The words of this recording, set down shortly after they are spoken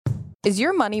Is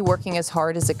your money working as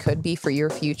hard as it could be for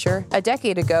your future? A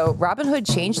decade ago, Robinhood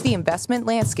changed the investment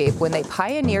landscape when they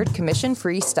pioneered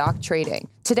commission-free stock trading.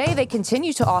 Today, they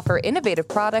continue to offer innovative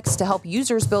products to help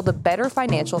users build a better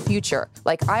financial future,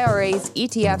 like IRAs,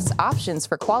 ETFs, options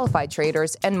for qualified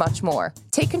traders, and much more.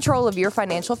 Take control of your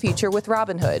financial future with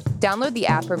Robinhood. Download the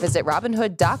app or visit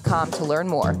Robinhood.com to learn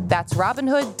more. That's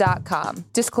Robinhood.com.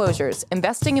 Disclosures.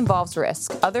 Investing involves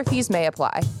risk. Other fees may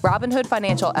apply. Robinhood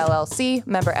Financial LLC,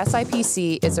 member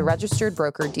SIPC, is a registered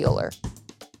broker-dealer.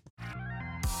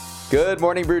 Good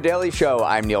morning, Brew Daily Show.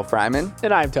 I'm Neil Fryman.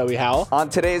 And I'm Toby Howell. On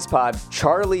today's pod,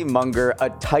 Charlie Munger, a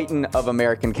titan of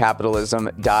American capitalism,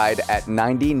 died at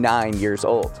 99 years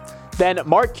old. Then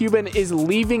Mark Cuban is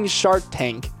leaving Shark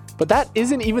Tank. But that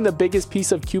isn't even the biggest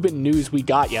piece of Cuban news we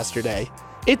got yesterday.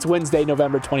 It's Wednesday,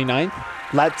 November 29th.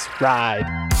 Let's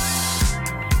ride.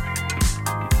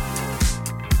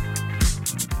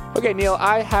 Okay, Neil,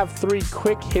 I have 3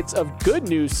 quick hits of good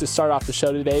news to start off the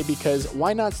show today, because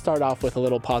why not start off with a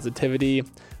little positivity?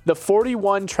 The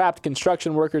 41 trapped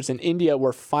construction workers in India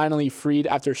were finally freed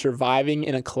after surviving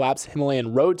in a collapsed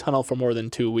Himalayan road tunnel for more than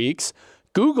 2 weeks.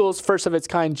 Google's first of its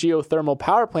kind geothermal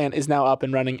power plant is now up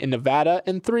and running in Nevada.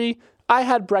 And 3, I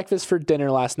had breakfast for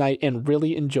dinner last night and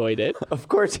really enjoyed it. Of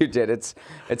course you did. It's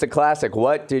a classic.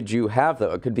 What did you have,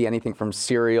 though? It could be anything from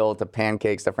cereal to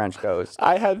pancakes to French toast.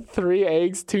 I had 3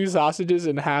 eggs, 2 sausages,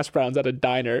 and hash browns at a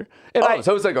diner. And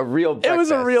so it was like a real breakfast. It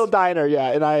was a real diner,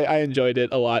 yeah, and I enjoyed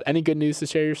it a lot. Any good news to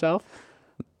share yourself?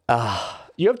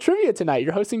 You have trivia tonight.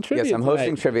 You're hosting trivia Yes, I'm tonight.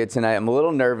 hosting trivia tonight. I'm a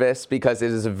little nervous because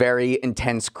it is a very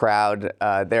intense crowd.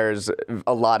 There's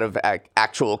a lot of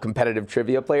actual competitive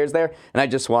trivia players there, and I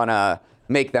just want to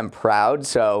make them proud.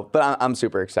 But I'm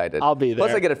super excited. I'll be there.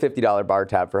 Plus, I get a $50 bar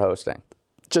tab for hosting.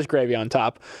 Just gravy on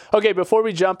top. Okay, before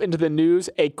we jump into the news,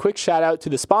 a quick shout out to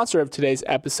the sponsor of today's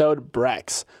episode,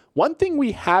 Brex. One thing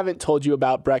we haven't told you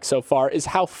about Brex so far is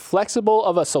how flexible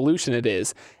of a solution it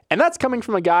is. And that's coming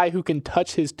from a guy who can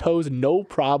touch his toes no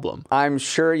problem. I'm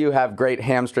sure you have great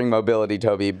hamstring mobility,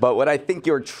 Toby, but what I think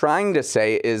you're trying to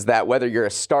say is that whether you're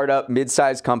a startup,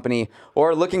 mid-sized company,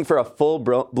 or looking for a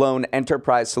full-blown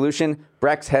enterprise solution,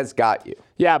 Brex has got you.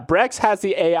 Yeah, Brex has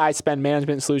the AI spend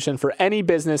management solution for any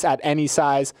business at any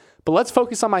size. But let's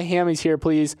focus on my hammies here,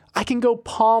 please. I can go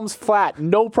palms flat,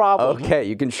 no problem. Okay,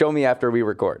 you can show me after we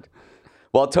record.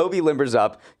 While Toby limbers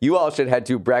up, you all should head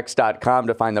to Brex.com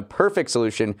to find the perfect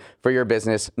solution for your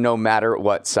business, no matter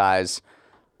what size.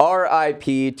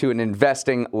 RIP to an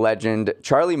investing legend.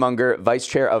 Charlie Munger, vice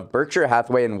chair of Berkshire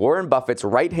Hathaway and Warren Buffett's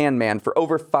right-hand man for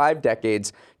over 5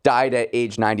 decades, died at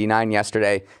age 99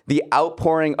 yesterday. The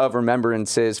outpouring of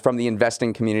remembrances from the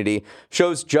investing community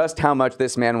shows just how much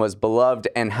this man was beloved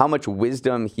and how much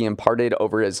wisdom he imparted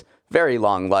over his very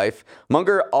long life.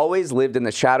 Munger always lived in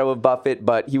the shadow of Buffett,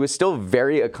 but he was still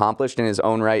very accomplished in his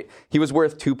own right. He was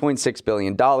worth $2.6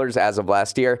 billion as of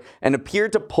last year and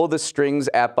appeared to pull the strings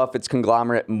at Buffett's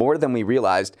conglomerate more than we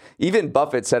realized. Even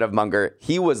Buffett said of Munger,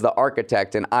 he was the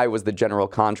architect and I was the general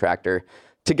contractor.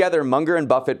 Together, Munger and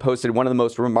Buffett posted one of the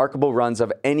most remarkable runs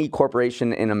of any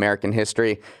corporation in American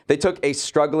history. They took a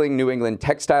struggling New England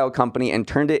textile company and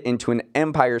turned it into an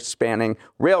empire spanning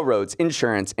railroads,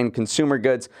 insurance, and consumer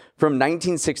goods. From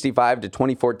 1965 to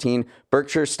 2014,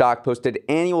 Berkshire stock posted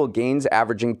annual gains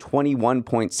averaging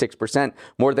 21.6%,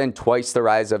 more than twice the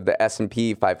rise of the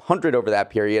S&P 500 over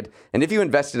that period. And if you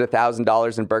invested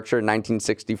 $1,000 in Berkshire in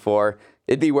 1964,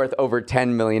 it'd be worth over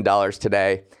 $10 million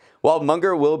today. While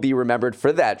Munger will be remembered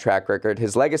for that track record,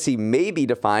 his legacy may be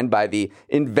defined by the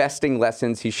investing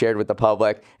lessons he shared with the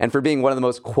public and for being one of the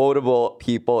most quotable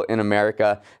people in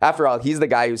America. After all, he's the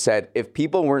guy who said, if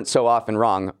people weren't so often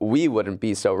wrong, we wouldn't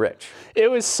be so rich. It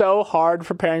was so hard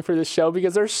preparing for this show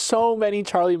because there's so many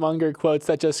Charlie Munger quotes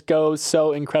that just go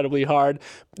so incredibly hard.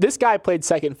 This guy played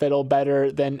second fiddle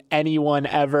better than anyone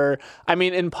ever. I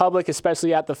mean, in public,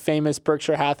 especially at the famous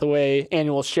Berkshire Hathaway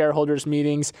annual shareholders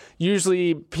meetings,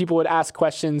 usually people would ask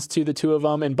questions to the two of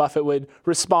them and Buffett would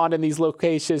respond in these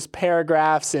loquacious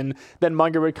paragraphs, and then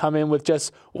Munger would come in with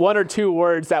just 1 or 2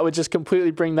 words that would just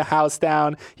completely bring the house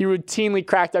down. He routinely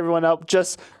cracked everyone up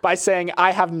just by saying,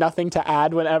 I have nothing to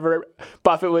add whenever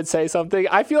Buffett would say something.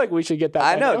 I feel like we should get that.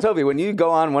 I know, Toby, when you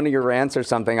go on one of your rants or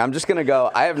something, I'm just going to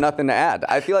go, I have nothing to add.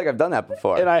 I feel like I've done that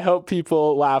before. And I hope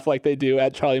people laugh like they do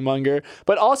at Charlie Munger.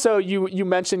 But also, you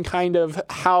mentioned kind of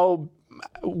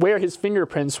where his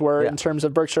fingerprints were in terms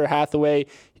of Berkshire Hathaway.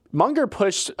 Munger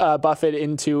pushed Buffett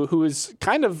into, who is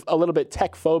kind of a little bit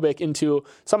tech phobic, into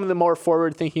some of the more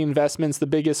forward-thinking investments. The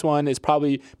biggest one is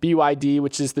probably BYD,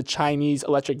 which is the Chinese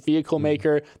electric vehicle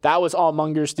maker. That was all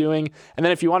Munger's doing. And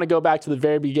then if you want to go back to the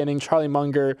very beginning, Charlie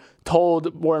Munger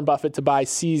told Warren Buffett to buy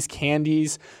See's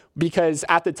Candies, because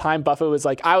at the time Buffett was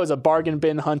like, I was a bargain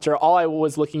bin hunter. All I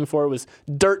was looking for was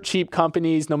dirt cheap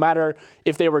companies, no matter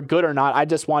if they were good or not. I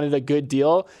just wanted a good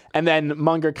deal. And then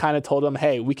Munger kind of told him,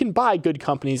 hey, we can buy good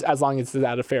companies as long as it's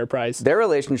at a fair price. Their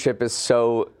relationship is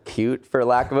so cute, for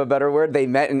lack of a better word. They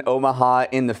met in Omaha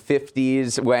in the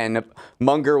 50s when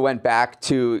Munger went back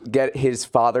to get his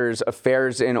father's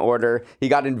affairs in order. He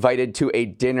got invited to a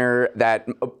dinner that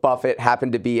Buffett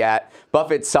happened to be at.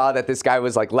 Buffett saw that this guy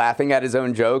was like laughing at his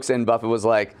own jokes, and Buffett was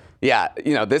like, yeah,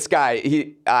 this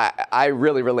guy, I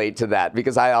really relate to that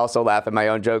because I also laugh at my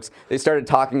own jokes. They started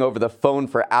talking over the phone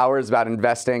for hours about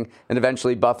investing, and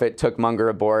eventually Buffett took Munger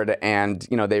aboard, and,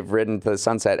 they've ridden to the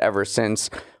sunset ever since.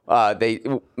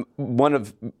 One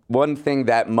thing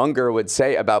that Munger would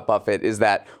say about Buffett is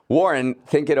that, Warren,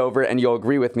 think it over and you'll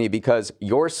agree with me because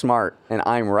you're smart and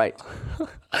I'm right.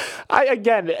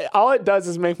 Again, all it does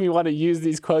is make me want to use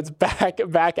these quotes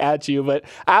back at you. But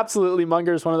absolutely,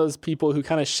 Munger is one of those people who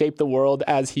kind of shape the world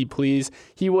as he please.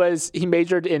 He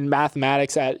majored in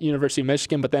mathematics at University of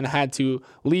Michigan, but then had to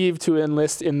leave to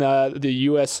enlist in the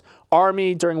U.S.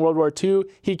 Army during World War II.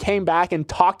 He came back and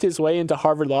talked his way into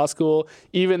Harvard Law School,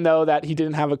 even though that he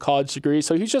didn't have a college degree.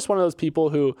 So he's just one of those people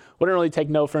who wouldn't really take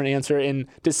no for an answer and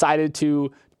decided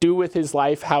to do with his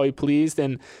life how he pleased,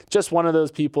 and just one of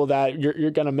those people that you're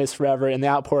going to miss forever. And the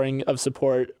outpouring of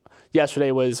support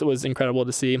yesterday was incredible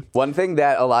to see. One thing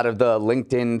that a lot of the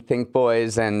LinkedIn think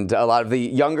boys and a lot of the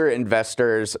younger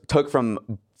investors took from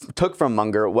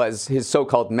Munger was his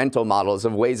so-called mental models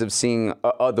of ways of seeing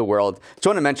the world. Just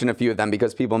want to mention a few of them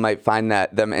because people might find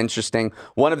them interesting.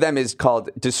 One of them is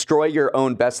called Destroy Your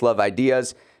Own Best Love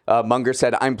Ideas. Munger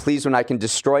said, I'm pleased when I can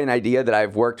destroy an idea that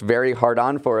I've worked very hard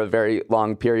on for a very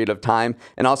long period of time.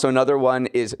 And also another one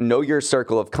is Know Your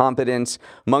Circle of Competence.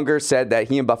 Munger said that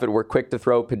he and Buffett were quick to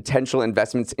throw potential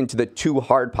investments into the too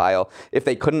hard pile. If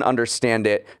they couldn't understand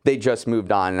it, they just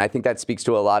moved on. And I think that speaks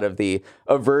to a lot of the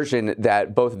aversion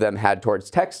that both of them had towards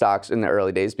tech stocks in the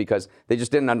early days because they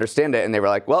just didn't understand it. And they were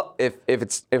like, well, if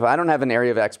I don't have an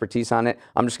area of expertise on it,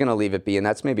 I'm just going to leave it be. And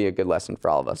that's maybe a good lesson for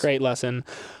all of us. Great lesson.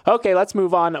 Okay, let's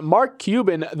move on. Mark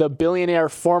Cuban, the billionaire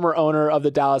former owner of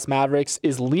the Dallas Mavericks,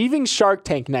 is leaving Shark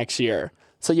Tank next year.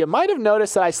 So you might have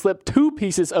noticed that I slipped two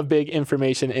pieces of big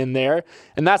information in there.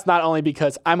 And that's not only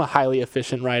because I'm a highly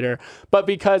efficient writer, but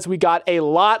because we got a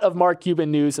lot of Mark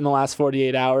Cuban news in the last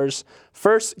 48 hours.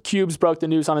 First, Cubes broke the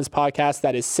news on his podcast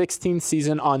that his 16th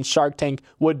season on Shark Tank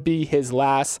would be his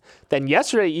last. Then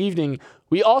yesterday evening,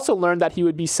 we also learned that he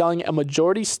would be selling a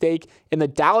majority stake in the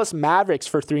Dallas Mavericks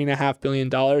for $3.5 billion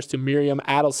to Miriam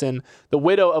Adelson, the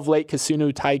widow of late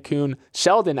casino tycoon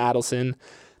Sheldon Adelson.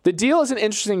 The deal is an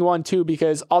interesting one, too,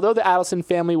 because although the Adelson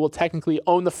family will technically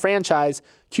own the franchise,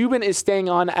 Cuban is staying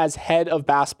on as head of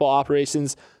basketball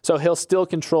operations, so he'll still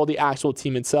control the actual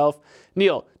team itself.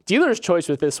 Neil, dealer's choice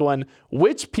with this one.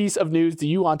 Which piece of news do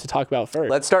you want to talk about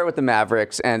first? Let's start with the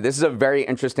Mavericks, and this is a very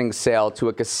interesting sale to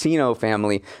a casino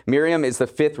family. Miriam is the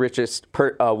fifth richest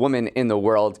woman in the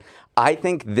world. I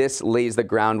think this lays the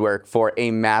groundwork for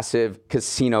a massive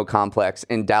casino complex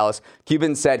in Dallas.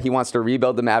 Cuban said he wants to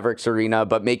rebuild the Mavericks arena,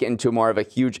 but make it into more of a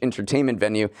huge entertainment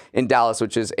venue in Dallas,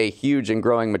 which is a huge and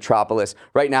growing metropolis.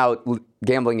 Right now,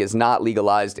 gambling is not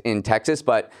legalized in Texas,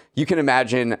 but you can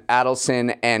imagine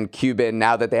Adelson and Cuban,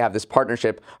 now that they have this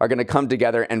partnership, are going to come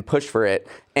together and push for it.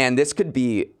 And this could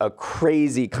be a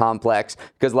crazy complex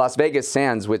because Las Vegas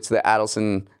Sands, which the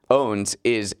Adelson owns,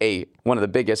 is one of the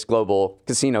biggest global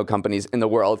casino companies in the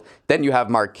world. Then you have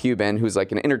Mark Cuban, who's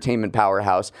like an entertainment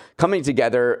powerhouse, coming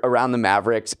together around the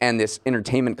Mavericks, and this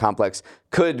entertainment complex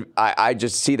I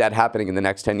just see that happening in the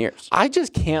next 10 years. I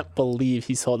just can't believe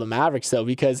he sold the Mavericks, though,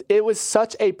 because it was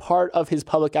such a part of his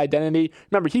public identity.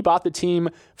 Remember, he bought the team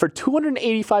for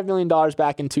 $285 million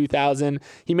back in 2000.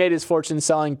 He made his fortune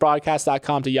selling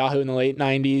broadcast.com to Yahoo in the late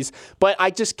 90s. But I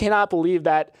just cannot believe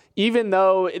that even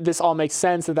though this all makes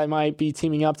sense that they might be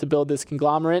teaming up to build this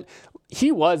conglomerate,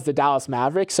 he was the Dallas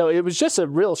Mavericks. So it was just a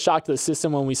real shock to the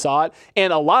system when we saw it.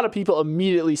 And a lot of people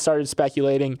immediately started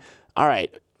speculating, all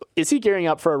right, is he gearing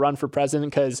up for a run for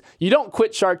president? Because you don't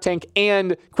quit Shark Tank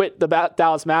and quit the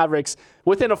Dallas Mavericks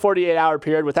within a 48-hour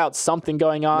period without something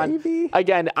going on. Maybe.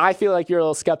 Again, I feel like you're a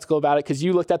little skeptical about it because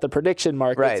you looked at the prediction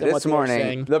markets. Right, and this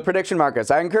morning, the prediction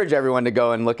markets. I encourage everyone to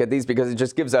go and look at these because it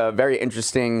just gives a very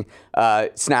interesting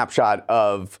snapshot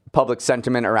of public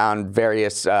sentiment around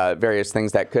various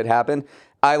things that could happen.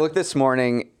 I looked this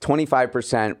morning,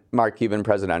 25% Mark Cuban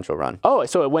presidential run. Oh,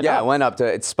 so it went up. Yeah,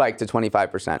 it spiked to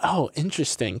 25%. Oh,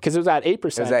 interesting, because it was at 8%. It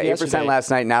was at 8% last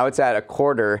night. Now it's at a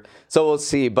quarter. So we'll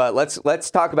see. But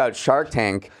let's talk about Shark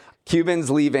Tank.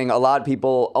 Cuban's leaving. A lot of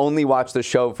people only watch the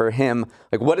show for him.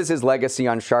 Like, what is his legacy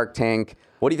on Shark Tank?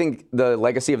 What do you think the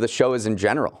legacy of the show is in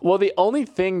general? Well, the only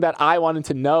thing that I wanted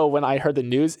to know when I heard the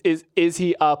news is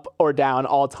he up or down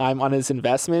all time on his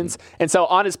investments? And so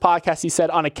on his podcast, he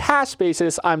said, on a cash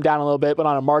basis, I'm down a little bit, but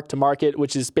on a mark to market,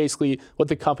 which is basically what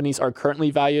the companies are currently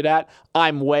valued at,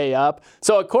 I'm way up.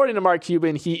 So according to Mark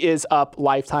Cuban, he is up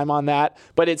lifetime on that,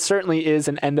 but it certainly is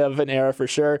an end of an era for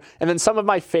sure. And then some of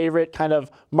my favorite kind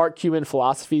of Mark Cuban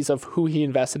philosophies of who he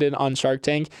invested in on Shark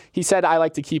Tank. He said, I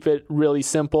like to keep it really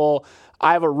simple.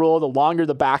 I have a rule, the longer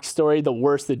the backstory, the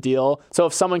worse the deal. So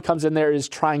if someone comes in there and is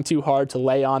trying too hard to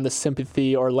lay on the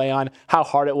sympathy or lay on how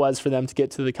hard it was for them to get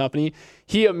to the company,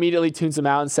 he immediately tunes them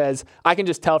out and says, I can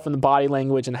just tell from the body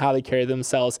language and how they carry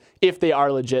themselves if they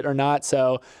are legit or not.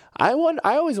 So I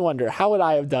always wonder, how would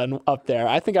I have done up there?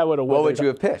 I think I would have withered. What would you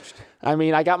have pitched? I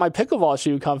mean, I got my pickleball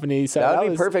shoe company. So that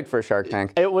would be perfect for Shark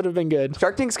Tank. It would have been good.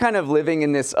 Shark Tank's kind of living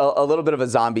in this a little bit of a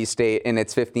zombie state in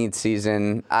its 15th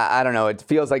season. I don't know. It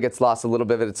feels like it's lost a little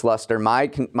bit of its luster. My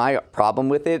problem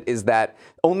with it is that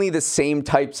only the same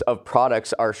types of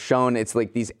products are shown. It's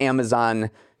like these Amazon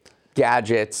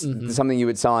gadgets, something you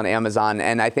would sell on Amazon.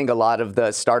 And I think a lot of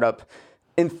the startup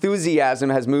enthusiasm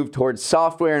has moved towards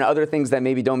software and other things that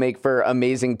maybe don't make for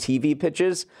amazing TV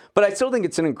pitches. But I still think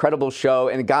it's an incredible show,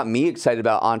 and it got me excited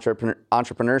about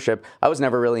entrepreneurship. I was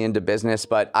never really into business,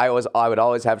 but I would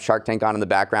always have Shark Tank on in the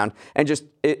background, and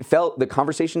the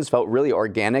conversations felt really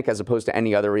organic as opposed to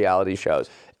any other reality shows.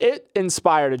 It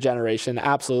inspired a generation,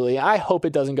 absolutely. I hope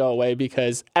it doesn't go away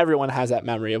because everyone has that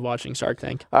memory of watching Shark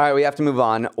Tank. All right, we have to move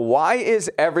on. Why is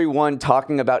everyone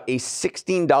talking about a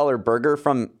 $16 burger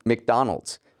from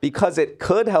McDonald's? Because it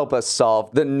could help us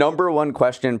solve the number one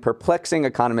question perplexing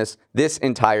economists this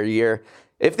entire year.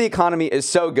 If the economy is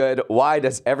so good, why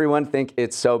does everyone think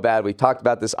it's so bad? We talked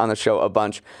about this on the show a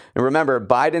bunch. And remember,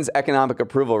 Biden's economic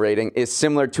approval rating is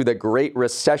similar to the Great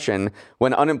Recession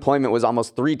when unemployment was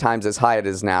almost 3 times as high as it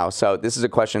is now. So this is a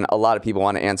question a lot of people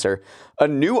want to answer. A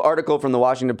new article from the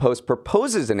Washington Post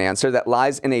proposes an answer that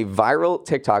lies in a viral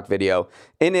TikTok video.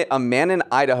 In it, a man in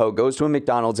Idaho goes to a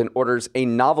McDonald's and orders a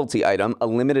novelty item, a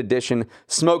limited edition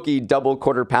smoky double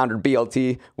quarter pounder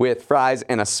BLT with fries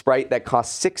and a Sprite that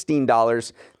costs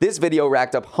 $16. This video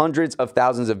racked up hundreds of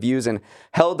thousands of views and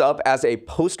held up as a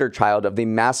poster child of the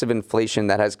massive inflation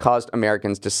that has caused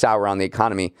Americans to sour on the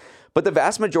economy. But the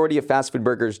vast majority of fast food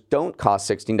burgers don't cost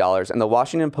 $16, and the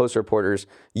Washington Post reporters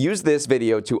use this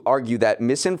video to argue that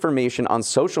misinformation on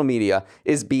social media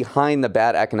is behind the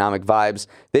bad economic vibes.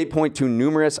 They point to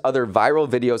numerous other viral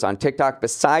videos on TikTok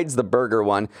besides the burger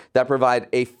one that provide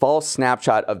a false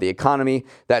snapshot of the economy,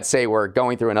 that say we're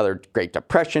going through another Great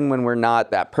Depression when we're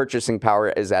not, that purchasing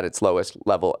power is at its lowest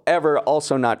level ever,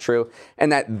 also not true,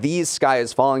 and that these sky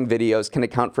is falling videos can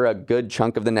account for a good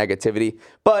chunk of the negativity.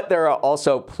 But there are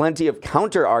also plenty of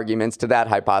counter arguments to that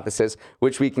hypothesis,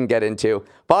 which we can get into.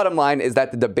 Bottom line is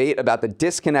that the debate about the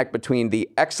disconnect between the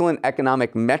excellent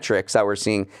economic metrics that we're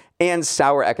seeing and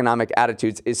sour economic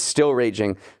attitudes is still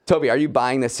raging. Toby, are you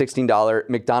buying the $16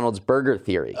 McDonald's burger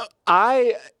theory?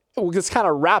 I was kind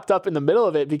of wrapped up in the middle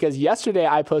of it because yesterday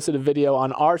I posted a video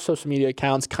on our social media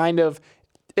accounts kind of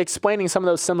explaining some of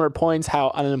those similar points, how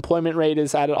unemployment rate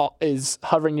is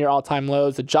hovering near all-time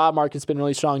lows. The job market's been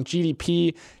really strong.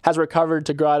 GDP has recovered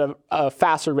to grow at a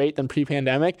faster rate than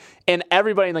pre-pandemic. And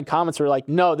everybody in the comments were like,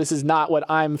 no, this is not what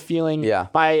I'm feeling. Yeah.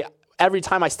 Every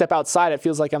time I step outside, it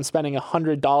feels like I'm spending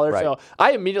 $100. Right. So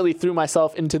I immediately threw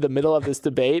myself into the middle of this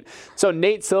debate. So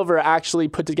Nate Silver actually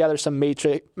put together some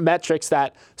metrics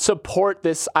that support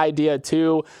this idea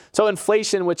too. So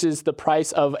inflation, which is the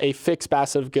price of a fixed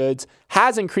basket of goods,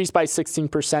 has increased by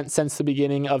 16% since the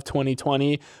beginning of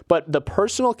 2020. But the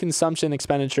personal consumption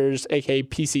expenditures, aka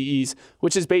PCEs,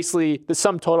 which is basically the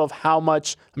sum total of how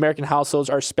much American households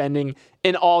are spending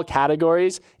in all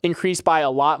categories, increased by a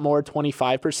lot more,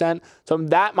 25%. So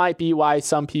that might be why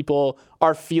some people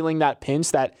are feeling that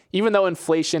pinch, that even though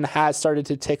inflation has started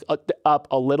to tick up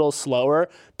a little slower,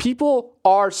 people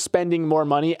are spending more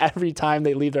money every time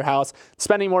they leave their house,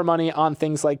 spending more money on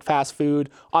things like fast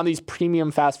food, on these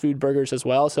premium fast food burgers as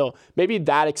well. So maybe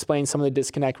that explains some of the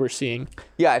disconnect we're seeing.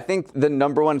 Yeah, I think the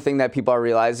number one thing that people are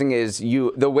realizing is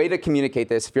the way to communicate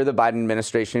this, if you're the Biden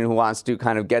administration who wants to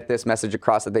kind of get this message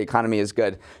across that the economy is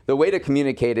good, the way to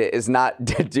communicate it is not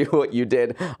to do what you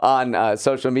did on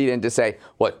social media and to say,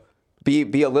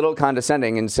 be a little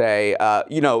condescending and say,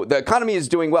 the economy is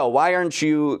doing well. Why aren't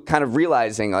you kind of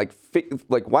realizing, why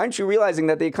aren't you realizing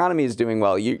that the economy is doing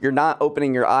well? You're not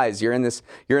opening your eyes. You're in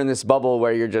this bubble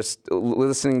where you're just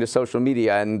listening to social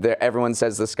media and everyone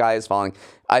says the sky is falling.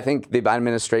 I think the Biden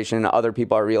administration and other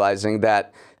people are realizing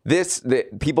that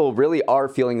people really are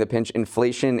feeling the pinch.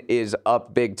 Inflation is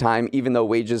up big time, even though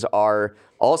wages are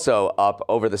also up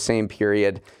over the same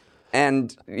period.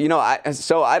 And,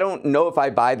 so I don't know if I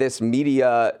buy this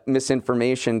media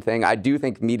misinformation thing. I do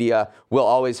think media will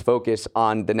always focus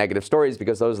on the negative stories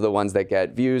because those are the ones that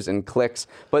get views and clicks.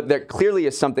 But there clearly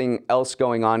is something else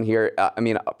going on here.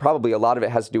 Probably a lot of it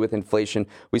has to do with inflation.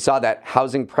 We saw that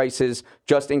housing prices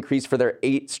just increased for their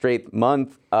 8th straight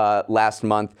month last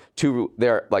month to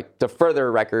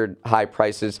further record high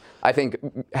prices. I think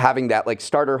having that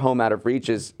starter home out of reach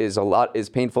is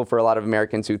painful for a lot of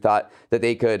Americans who thought that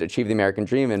they could achieve the American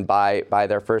dream and buy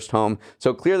their first home.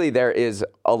 So clearly there is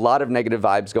a lot of negative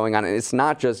vibes going on, and it's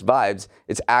not just vibes,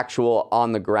 it's actual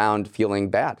on the ground feeling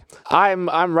bad. I'm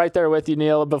right there with you,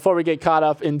 Neil. Before we get caught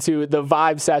up into the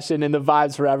vibe session and the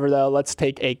vibes forever, though, let's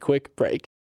take a quick break.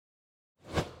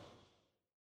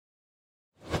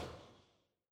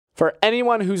 For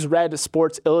anyone who's read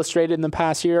Sports Illustrated in the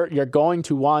past year, you're going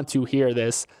to want to hear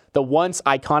this. The once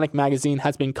iconic magazine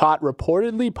has been caught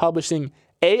reportedly publishing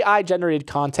AI-generated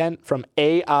content from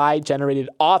AI-generated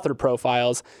author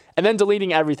profiles and then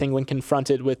deleting everything when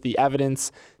confronted with the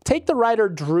evidence. Take the writer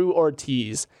Drew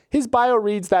Ortiz. His bio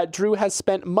reads that Drew has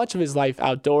spent much of his life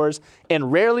outdoors,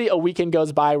 and rarely a weekend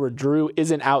goes by where Drew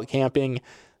isn't out camping.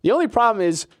 The only problem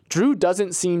is Drew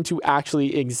doesn't seem to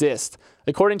actually exist.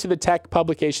 According to the tech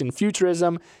publication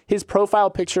Futurism, his profile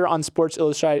picture on Sports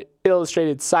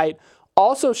Illustrated site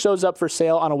also shows up for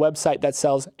sale on a website that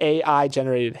sells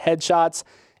AI-generated headshots,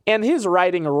 and his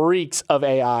writing reeks of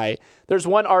AI. There's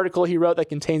one article he wrote that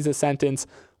contains the sentence,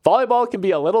 "Volleyball can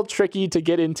be a little tricky to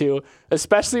get into,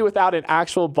 especially without an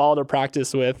actual ball to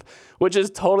practice with," which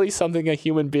is totally something a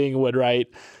human being would write.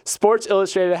 Sports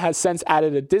Illustrated has since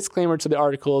added a disclaimer to the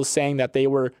articles saying that they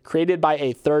were created by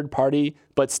a third party,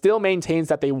 but still maintains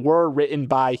that they were written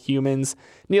by humans.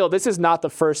 Neil, this is not the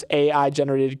first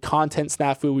AI-generated content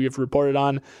snafu we've reported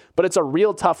on, but it's a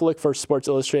real tough look for Sports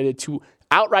Illustrated to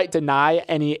outright deny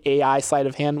any AI sleight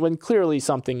of hand when clearly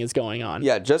something is going on.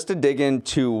 Yeah, just to dig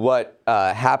into what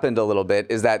happened a little bit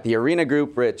is that the Arena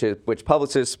Group, which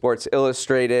publishes Sports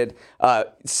Illustrated,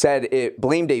 said it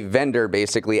blamed a vendor,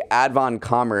 basically, Advon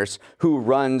Commerce, who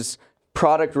runs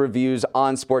product reviews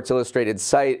on Sports Illustrated's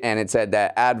site, and it said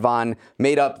that Advon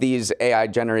made up these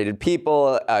AI-generated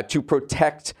people to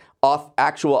protect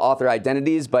actual author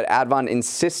identities, but Advon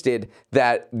insisted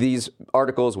that these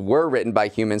articles were written by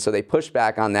humans, so they pushed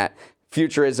back on that.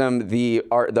 Futurism, the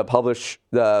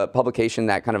publication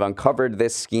that kind of uncovered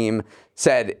this scheme,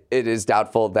 said it is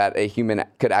doubtful that a human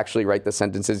could actually write the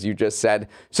sentences you just said.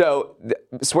 So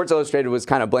Sports Illustrated was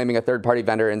kind of blaming a third-party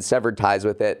vendor and severed ties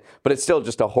with it, but it's still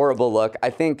just a horrible look. I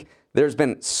think there's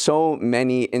been so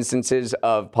many instances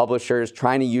of publishers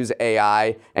trying to use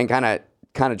AI and kind of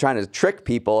trying to trick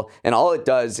people, and all it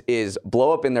does is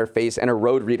blow up in their face and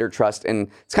erode reader trust. And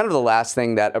it's kind of the last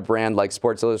thing that a brand like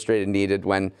Sports Illustrated needed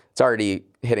when it's already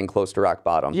hitting close to rock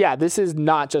bottom. Yeah, this is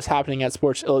not just happening at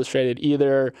Sports Illustrated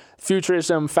either.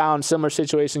 Futurism found similar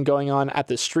situation going on at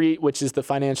The Street, which is the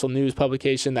financial news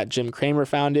publication that Jim Cramer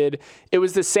founded. It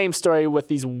was the same story with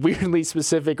these weirdly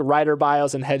specific writer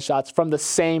bios and headshots from the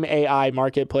same AI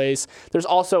marketplace. There's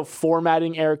also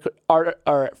formatting errors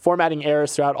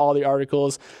throughout all the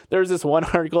articles. There's this one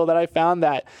article that I found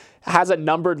that has a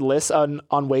numbered list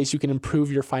on ways you can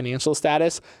improve your financial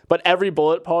status, but every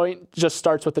bullet point just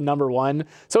starts with the number 1.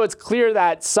 So it's clear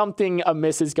that something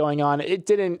amiss is going on. It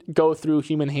didn't go through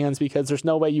human hands because there's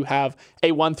no way you have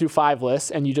a 1 through 5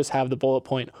 list and you just have the bullet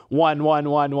point 1, 1,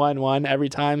 1, 1, 1 every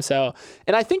time. So,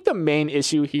 and I think the main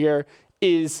issue here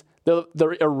is the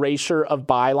erasure of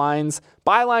bylines.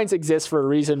 Bylines exist for a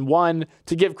reason. One,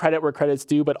 to give credit where credit's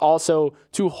due, but also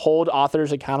to hold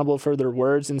authors accountable for their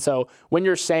words. And so when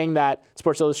you're saying that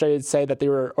Sports Illustrated say that they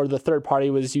were, or the third party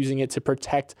was using it to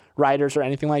protect writers or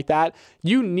anything like that,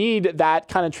 you need that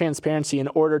kind of transparency in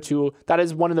order to, that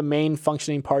is one of the main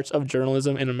functioning parts of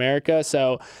journalism in America.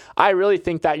 So I really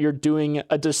think that you're doing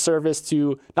a disservice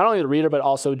to not only the reader, but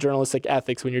also journalistic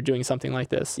ethics when you're doing something like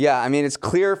this. Yeah, I mean, it's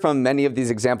clear from many of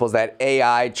these examples that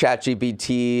AI,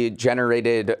 ChatGPT, generated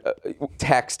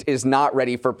text is not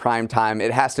ready for prime time.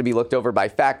 It has to be looked over by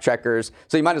fact checkers.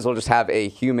 So you might as well just have a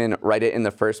human write it in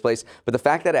the first place. But the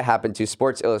fact that it happened to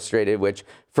Sports Illustrated, which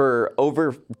for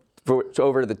over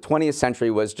the 20th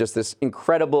century was just this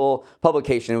incredible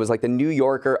publication. It was like the New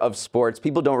Yorker of sports.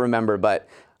 People don't remember, but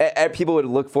people would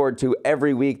look forward to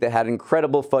every week that had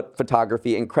incredible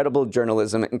photography, incredible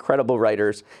journalism, incredible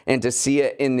writers. And to see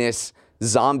it in this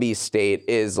zombie state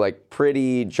is like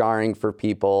pretty jarring for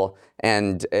people.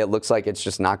 And it looks like it's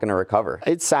just not going to recover.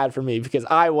 It's sad for me because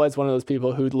I was one of those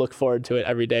people who'd look forward to it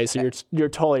every day. So you're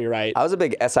totally right. I was a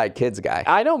big SI Kids guy.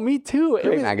 I know, me too.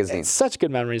 Great magazine. It's such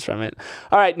good memories from it.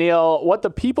 All right, Neil, what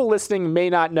the people listening may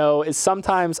not know is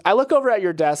sometimes I look over at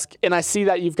your desk and I see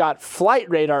that you've got flight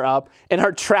radar up and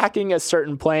are tracking a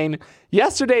certain plane.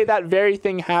 Yesterday, that very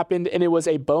thing happened, and it was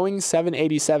a Boeing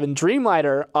 787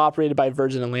 Dreamliner operated by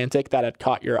Virgin Atlantic that had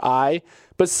caught your eye.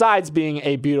 Besides being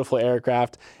a beautiful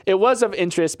aircraft, it was of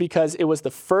interest because it was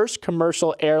the first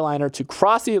commercial airliner to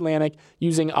cross the Atlantic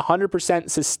using 100%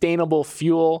 sustainable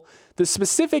fuel. The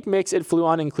specific mix it flew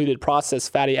on included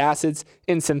processed fatty acids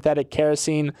and synthetic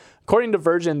kerosene. According to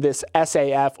Virgin, this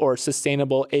SAF, or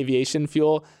sustainable aviation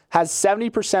fuel, has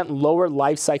 70% lower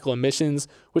life cycle emissions,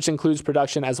 which includes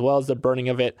production as well as the burning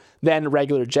of it, than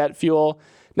regular jet fuel.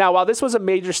 Now, while this was a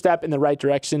major step in the right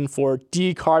direction for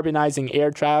decarbonizing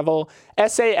air travel,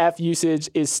 SAF usage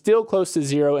is still close to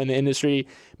zero in the industry,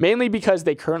 mainly because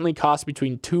they currently cost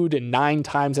between 2 to 9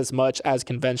 times as much as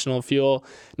conventional fuel.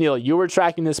 Neil, you were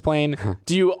tracking this plane.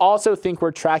 Do you also think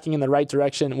we're tracking in the right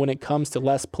direction when it comes to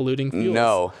less polluting fuels?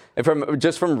 No.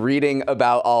 From reading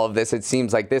about all of this, it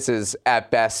seems like this is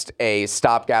at best a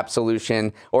stopgap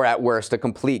solution, or at worst a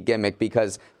complete gimmick,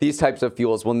 because these types of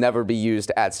fuels will never be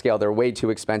used at scale. They're way too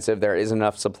expensive. There isn't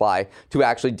enough supply to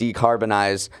actually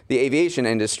decarbonize the aviation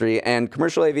industry, and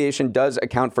commercial aviation does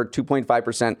account for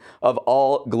 2.5% of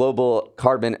all global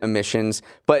carbon emissions.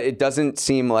 But it doesn't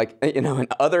seem like, in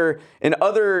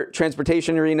other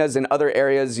transportation arenas, in other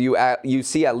areas, you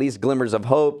see at least glimmers of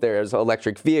hope. There's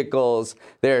electric vehicles.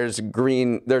 There's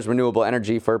renewable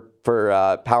energy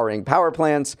for powering power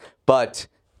plants. But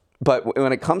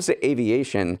when it comes to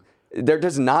aviation, there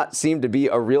does not seem to be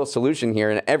a real solution here.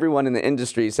 And everyone in the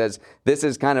industry says this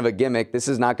is kind of a gimmick. This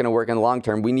is not going to work in the long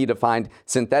term. We need to find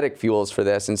synthetic fuels for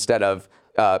this instead of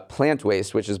plant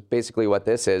waste, which is basically what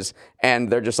this is. And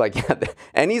they're just like,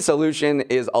 any solution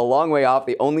is a long way off.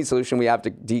 The only solution we have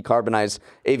to decarbonize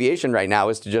aviation right now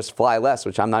is to just fly less,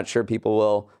 which I'm not sure people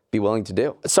will be willing to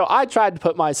do. So I tried to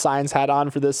put my science hat on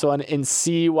for this one and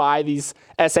see why these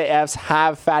SAFs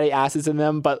have fatty acids in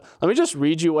them, but let me just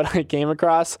read you what I came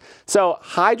across. So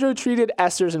hydrotreated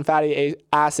esters and fatty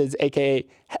acids, aka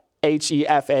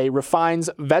HEFA, refines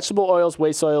vegetable oils,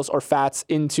 waste oils, or fats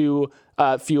into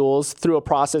fuels through a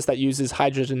process that uses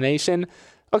hydrogenation.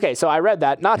 Okay, so I read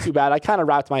that. Not too bad. I kind of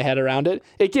wrapped my head around it.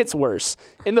 It gets worse.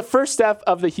 In the first step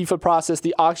of the HEFA process,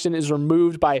 the oxygen is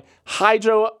removed by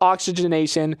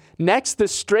hydrooxygenation. Next, the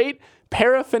straight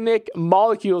paraffinic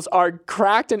molecules are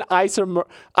cracked and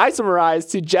isomerized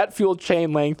to jet fuel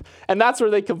chain length, and that's where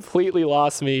they completely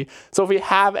lost me. So if we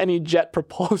have any jet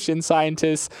propulsion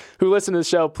scientists who listen to the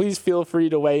show, please feel free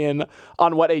to weigh in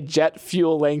on what a jet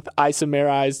fuel length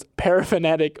isomerized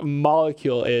paraffinic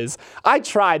molecule is. I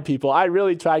tried, people. I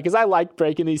really tried, because I like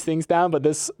breaking these things down, but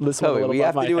this went a little we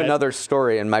have to do another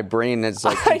story, and my brain is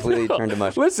like completely turned to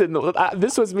mush. Listen,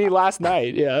 this was me last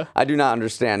night. Yeah, I do not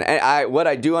understand. And what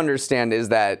I do understand is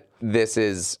that this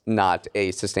is not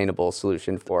a sustainable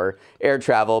solution for air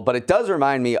travel, but it does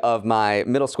remind me of my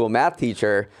middle school math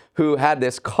teacher who had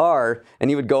this car, and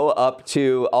he would go up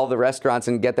to all the restaurants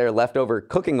and get their leftover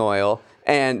cooking oil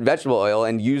and vegetable oil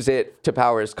and use it to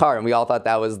power his car. And we all thought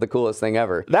that was the coolest thing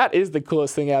ever. That is the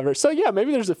coolest thing ever. So yeah,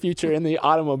 maybe there's a future in the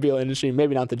automobile industry,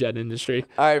 maybe not the jet industry.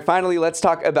 All right, finally, let's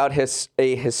talk about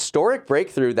a historic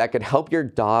breakthrough that could help your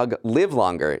dog live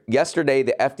longer. Yesterday,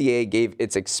 the FDA gave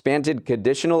its expanded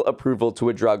conditional approval to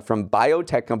a drug from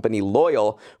biotech company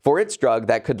Loyal for its drug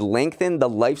that could lengthen the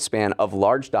lifespan of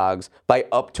large dogs by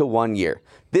up to 1 year.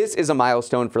 This is a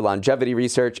milestone for longevity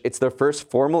research. It's the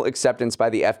first formal acceptance by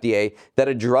the FDA that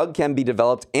a drug can be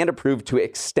developed and approved to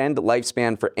extend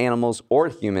lifespan for animals or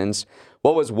humans.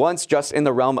 What was once just in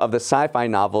the realm of the sci-fi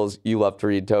novels you love to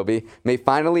read, Toby, may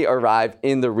finally arrive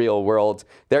in the real world.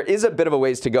 There is a bit of a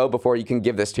ways to go before you can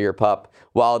give this to your pup.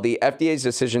 While the FDA's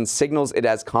decision signals it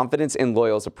has confidence in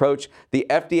Loyal's approach, the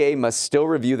FDA must still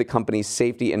review the company's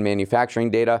safety and manufacturing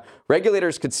data.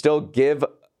 Regulators could still give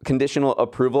conditional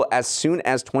approval as soon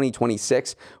as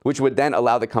 2026, which would then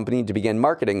allow the company to begin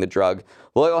marketing the drug.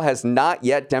 Loyal has not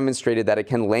yet demonstrated that it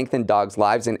can lengthen dogs'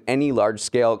 lives in any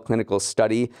large-scale clinical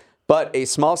study, but a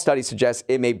small study suggests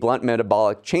it may blunt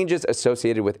metabolic changes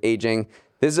associated with aging.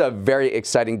 This is a very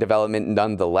exciting development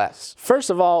nonetheless. First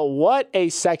of all, what a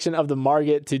section of the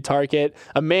market to target.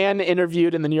 A man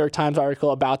interviewed in the New York Times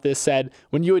article about this said,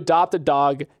 when you adopt a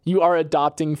dog, you are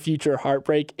adopting future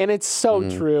heartbreak. And it's so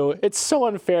true. It's so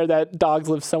unfair that dogs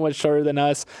live so much shorter than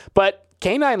us. But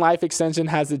canine life extension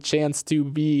has a chance to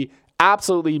be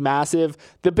absolutely massive.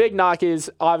 The big knock is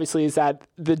that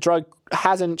the drug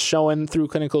hasn't shown through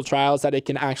clinical trials that it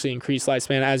can actually increase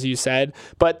lifespan, as you said.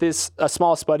 But a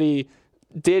small study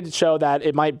did show that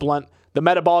it might blunt the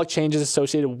metabolic changes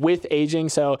associated with aging.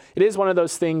 So it is one of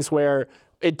those things where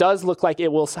it does look like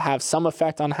it will have some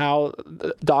effect on how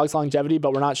the dog's longevity,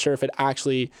 but we're not sure if it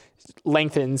actually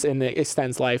lengthens and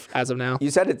extends life as of now.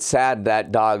 You said it's sad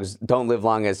that dogs don't live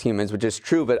long as humans, which is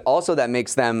true, but also that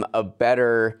makes them a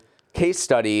better case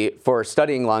study for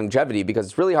studying longevity, because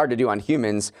it's really hard to do on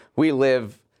humans. We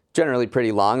live generally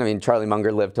pretty long. I mean, Charlie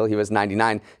Munger lived till he was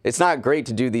 99. It's not great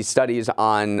to do these studies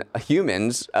on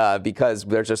humans because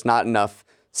there's just not enough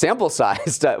sample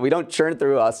size. We don't churn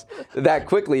through us that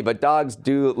quickly, but dogs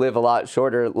do live a lot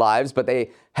shorter lives, but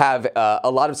they have a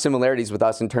lot of similarities with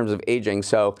us in terms of aging.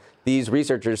 So these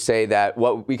researchers say that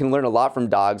we can learn a lot from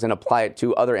dogs and apply it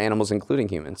to other animals, including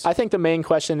humans. I think the main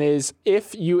question is,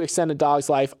 if you extend a dog's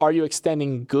life, are you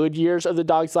extending good years of the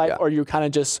dog's life, or are you kind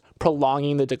of just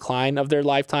prolonging the decline of their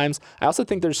lifetimes? I also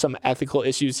think there's some ethical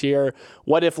issues here.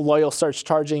 What if Loyal starts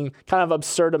charging kind of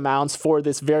absurd amounts for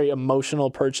this very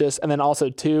emotional purchase? And then also,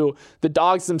 too, the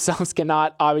dogs themselves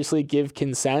cannot obviously give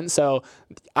consent. So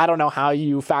I don't know how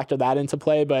you factor that into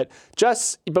play, but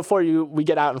just before we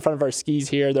get out in front of our skis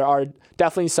here, there are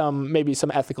definitely maybe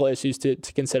some ethical issues to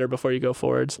consider before you go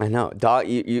forwards. I know.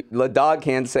 The dog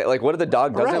can't say, like, what if the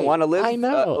dog doesn't want to live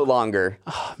longer?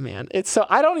 Oh, man.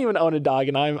 I don't even own a dog,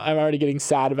 and I'm already getting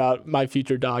sad about my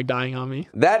future dog dying on me.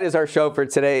 That is our show for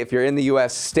today. If you're in the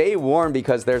U.S., stay warm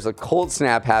because there's a cold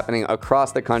snap happening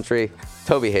across the country.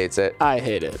 Toby hates it. I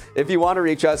hate it. If you want to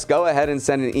reach us, go ahead and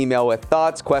send an email with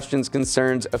thoughts, questions,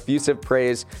 concerns, effusive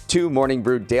praise to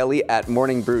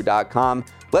morningbrewdaily@morningbrew.com.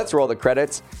 Let's roll the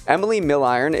credits. Emily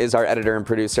Milliron is our editor and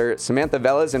producer. Samantha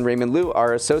Velez and Raymond Liu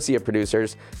are associate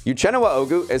producers. Uchenna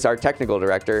Ogu is our technical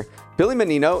director. Billy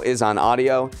Menino is on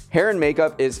audio. Hair and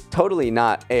makeup is totally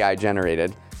not AI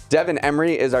generated. Devin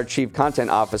Emery is our chief content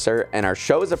officer, and our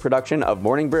show is a production of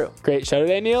Morning Brew. Great show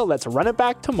today, Neil. Let's run it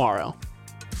back tomorrow.